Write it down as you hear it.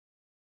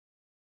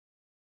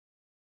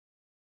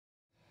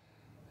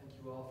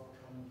you all for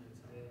coming here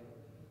today.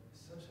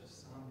 It's such a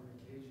somber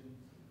occasion.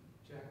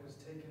 Jack was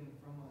taken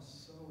from us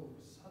so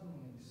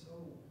suddenly, so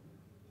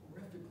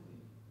horrifically.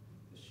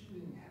 The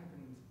shooting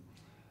happened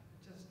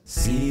just...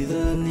 See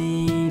the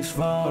leaves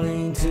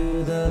falling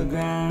to the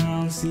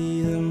ground,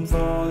 see them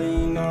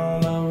falling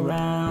all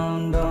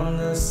around on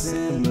the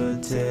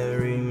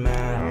cemetery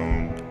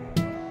mound.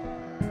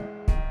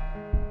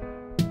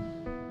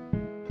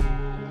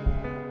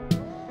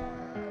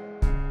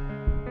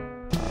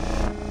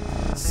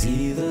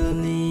 See the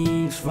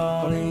leaves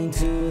falling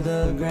to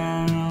the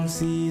ground,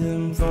 see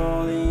them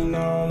falling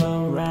all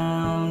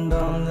around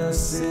on the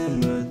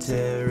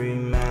cemetery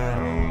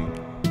mound.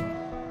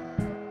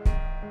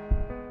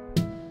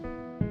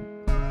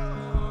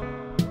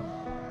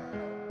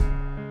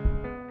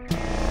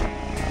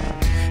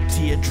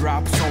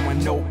 Teardrops on my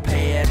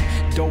notepad,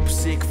 dope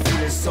sick,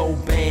 feeling so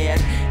bad.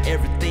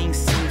 Everything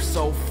seems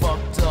so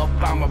fucked up,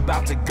 I'm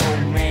about to go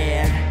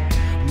mad.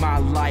 My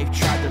life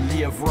tried to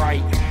live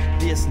right,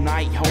 this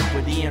night hope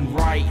it end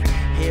right.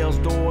 Hell's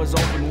doors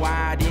open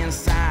wide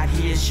inside,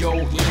 here's your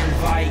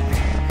invite.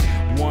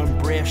 One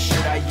breath,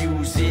 should I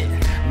use it?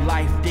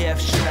 Life, death,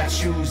 should I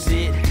choose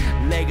it?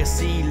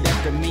 Legacy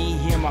left of me,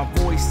 hear my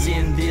voice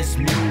in this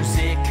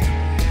music.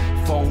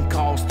 Phone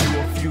calls to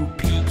a few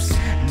peeps,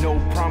 no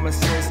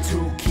promises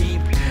to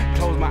keep.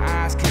 Close my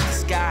eyes, kiss the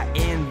sky,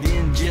 and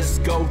then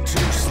just go to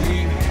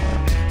sleep.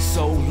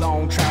 So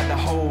long, tried to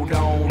hold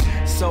on,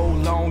 so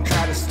long,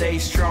 tried to stay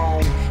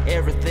strong.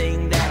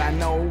 Everything that I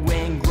know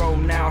and grow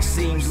now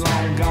seems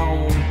long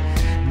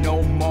gone.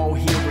 No more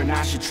hearing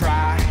I should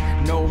try,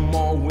 no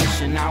more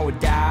wishing I would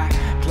die.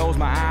 Close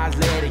my eyes,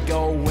 let it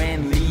go,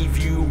 and leave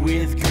you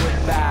with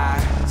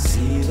goodbye.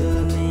 See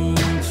the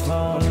leaves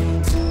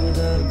falling to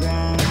the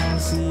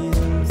ground, see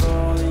them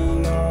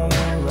falling all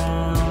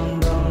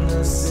around on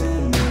the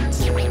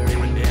cemetery.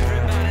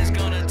 Everybody's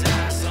gonna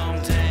die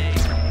someday.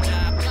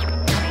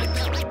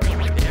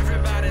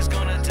 Everybody's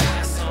gonna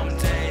die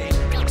someday.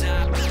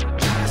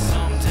 Die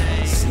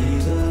someday. See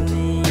the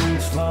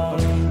leaves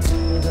falling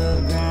to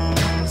the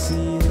ground,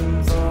 see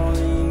them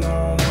falling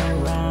all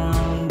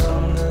around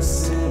on the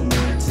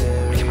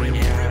cemetery.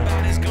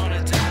 Everybody's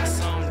gonna die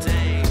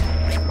someday.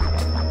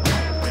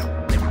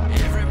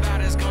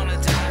 Everybody's gonna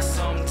die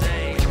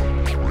someday.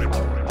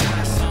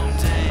 Die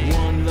someday.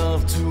 One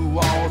love to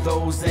all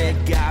those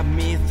that got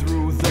me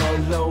through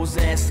the lows,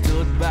 that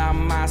stood by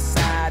my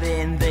side,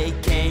 and they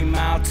came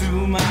out to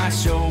my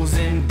shows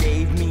and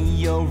gave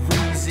me a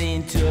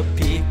reason to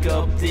pick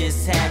up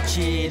this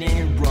hatchet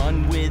and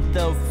run with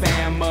the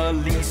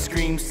family.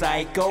 Scream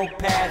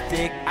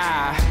psychopathic.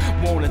 I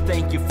wanna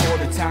thank you for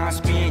the time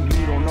spent.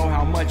 You don't know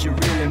how much it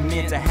really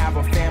meant to have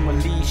a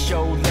family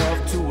show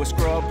love to a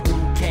scrub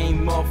who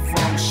came up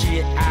from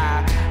shit.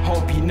 I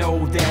hope you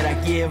know that I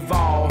give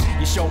all.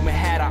 You showed me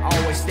how to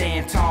always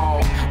stand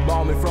tall,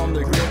 bought me from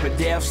the grip of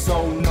death,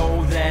 so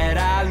know that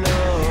I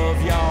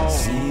love y'all.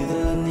 See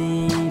the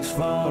leaves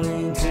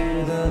falling